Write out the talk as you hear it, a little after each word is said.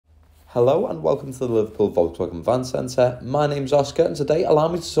Hello and welcome to the Liverpool Volkswagen Van Centre. My name's Oscar and today allow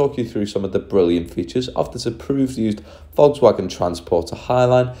me to talk you through some of the brilliant features of this approved used Volkswagen Transporter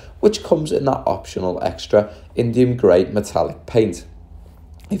Highline, which comes in that optional extra Indium grey metallic paint.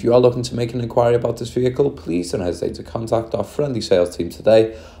 If you are looking to make an inquiry about this vehicle, please don't hesitate to contact our friendly sales team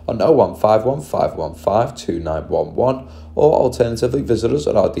today on 0151 515 2911 or alternatively visit us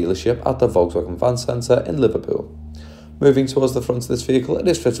at our dealership at the Volkswagen Van Centre in Liverpool. Moving towards the front of this vehicle, it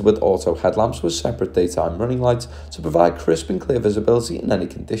is fitted with auto headlamps with separate daytime running lights to provide crisp and clear visibility in any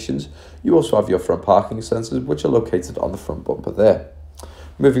conditions. You also have your front parking sensors, which are located on the front bumper there.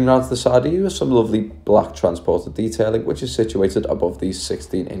 Moving round to the side of you is some lovely black transporter detailing, which is situated above these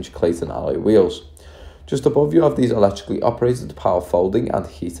 16-inch Clayton alloy wheels. Just above you have these electrically operated power folding and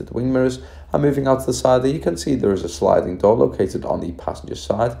heated wing mirrors, and moving out to the side there you can see there is a sliding door located on the passenger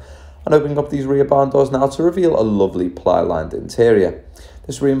side. And opening up these rear barn doors now to reveal a lovely ply-lined interior.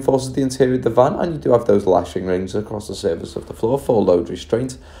 This reinforces the interior of the van, and you do have those lashing rings across the surface of the floor for load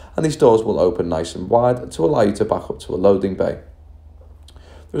restraint, and these doors will open nice and wide to allow you to back up to a loading bay.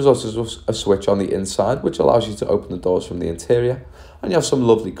 There is also a switch on the inside which allows you to open the doors from the interior, and you have some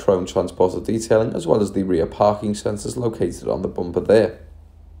lovely chrome transporter detailing as well as the rear parking sensors located on the bumper there.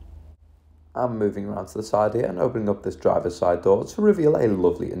 I'm moving around to the side here and opening up this driver's side door to reveal a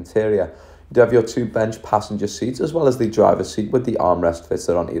lovely interior. You do have your two bench passenger seats as well as the driver's seat with the armrest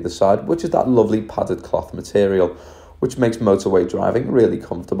fitted on either side, which is that lovely padded cloth material, which makes motorway driving really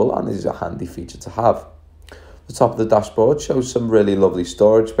comfortable and is a handy feature to have. The top of the dashboard shows some really lovely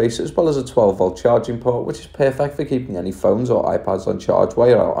storage space as well as a 12-volt charging port, which is perfect for keeping any phones or iPads on charge while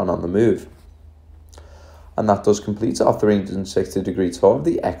you're out and on the move. And that does complete our 360-degree tour of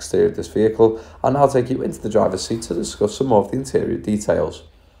the exterior of this vehicle, and I'll take you into the driver's seat to discuss some more of the interior details.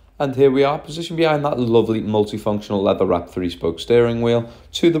 And here we are, positioned behind that lovely multifunctional leather-wrapped 3-spoke steering wheel.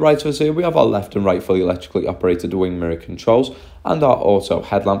 To the right of us here we have our left and right fully electrically operated wing mirror controls and our auto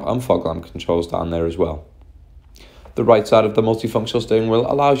headlamp and fog lamp controls down there as well. The right side of the multifunctional steering wheel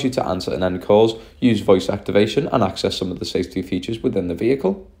allows you to answer and end calls, use voice activation and access some of the safety features within the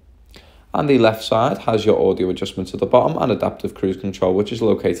vehicle. And the left side has your audio adjustment at the bottom and adaptive cruise control, which is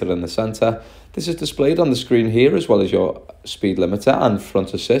located in the centre. This is displayed on the screen here as well as your speed limiter and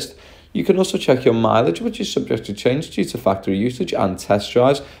front assist. You can also check your mileage, which is subject to change due to factory usage and test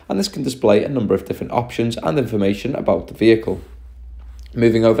drives, and this can display a number of different options and information about the vehicle.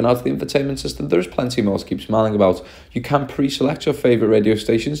 Moving over now to the infotainment system, there is plenty more to keep smiling about. You can pre-select your favourite radio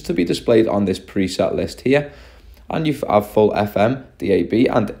stations to be displayed on this preset list here. And you have full FM,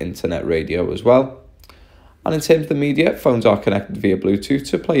 DAB and internet radio as well. And in terms of the media, phones are connected via Bluetooth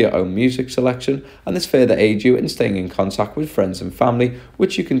to play your own music selection, and this further aids you in staying in contact with friends and family,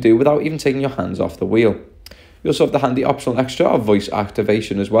 which you can do without even taking your hands off the wheel. You also have the handy optional extra of voice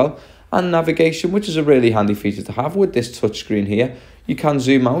activation as well, and navigation, which is a really handy feature to have with this touchscreen here. You can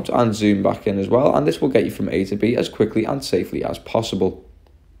zoom out and zoom back in as well, and this will get you from A to B as quickly and safely as possible.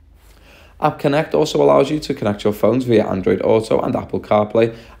 App Connect also allows you to connect your phones via Android Auto and Apple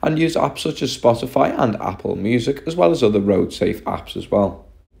CarPlay and use apps such as Spotify and Apple Music as well as other road-safe apps as well.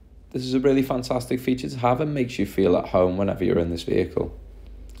 This is a really fantastic feature to have and makes you feel at home whenever you're in this vehicle.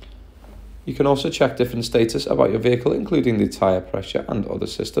 You can also check different status about your vehicle, including the tyre pressure and other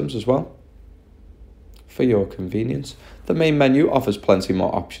systems as well. For your convenience, the main menu offers plenty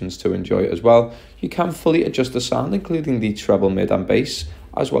more options to enjoy as well. You can fully adjust the sound, including the treble, mid and bass,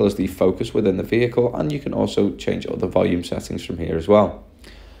 as well as the focus within the vehicle, and you can also change other volume settings from here as well.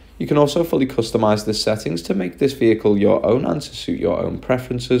 You can also fully customize the settings to make this vehicle your own and to suit your own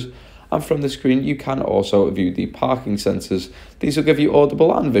preferences. And from the screen you can also view the parking sensors. These will give you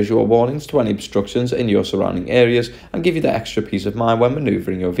audible and visual warnings to any obstructions in your surrounding areas and give you the extra peace of mind when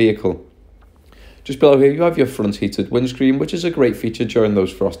manoeuvring your vehicle. Just below here you have your front heated windscreen, which is a great feature during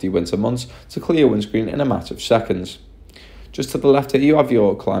those frosty winter months to clear your windscreen in a matter of seconds. Just to the left here you have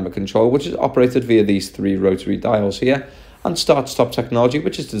your climate control, which is operated via these 3 rotary dials here, and start-stop technology,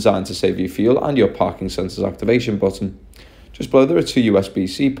 which is designed to save you fuel, and your parking sensors activation button. Just below there are 2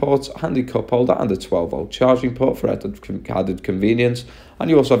 USB-C ports, a handy cup holder and a 12-volt charging port for added convenience, and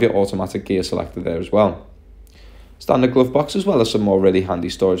you also have your automatic gear selector there as well. Standard glove box as well as some more really handy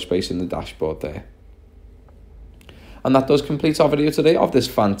storage space in the dashboard there. And that does complete our video today of this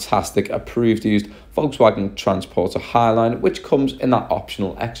fantastic approved used Volkswagen Transporter Highline, which comes in that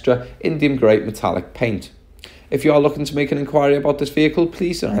optional extra Indium grey metallic paint. If you are looking to make an inquiry about this vehicle,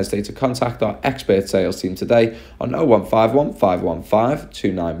 please don't hesitate to contact our expert sales team today on 0151 515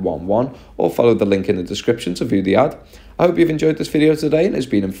 2911 or follow the link in the description to view the ad. I hope you've enjoyed this video today and it's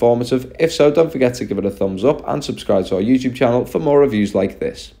been informative. If so, don't forget to give it a thumbs up and subscribe to our YouTube channel for more reviews like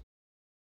this.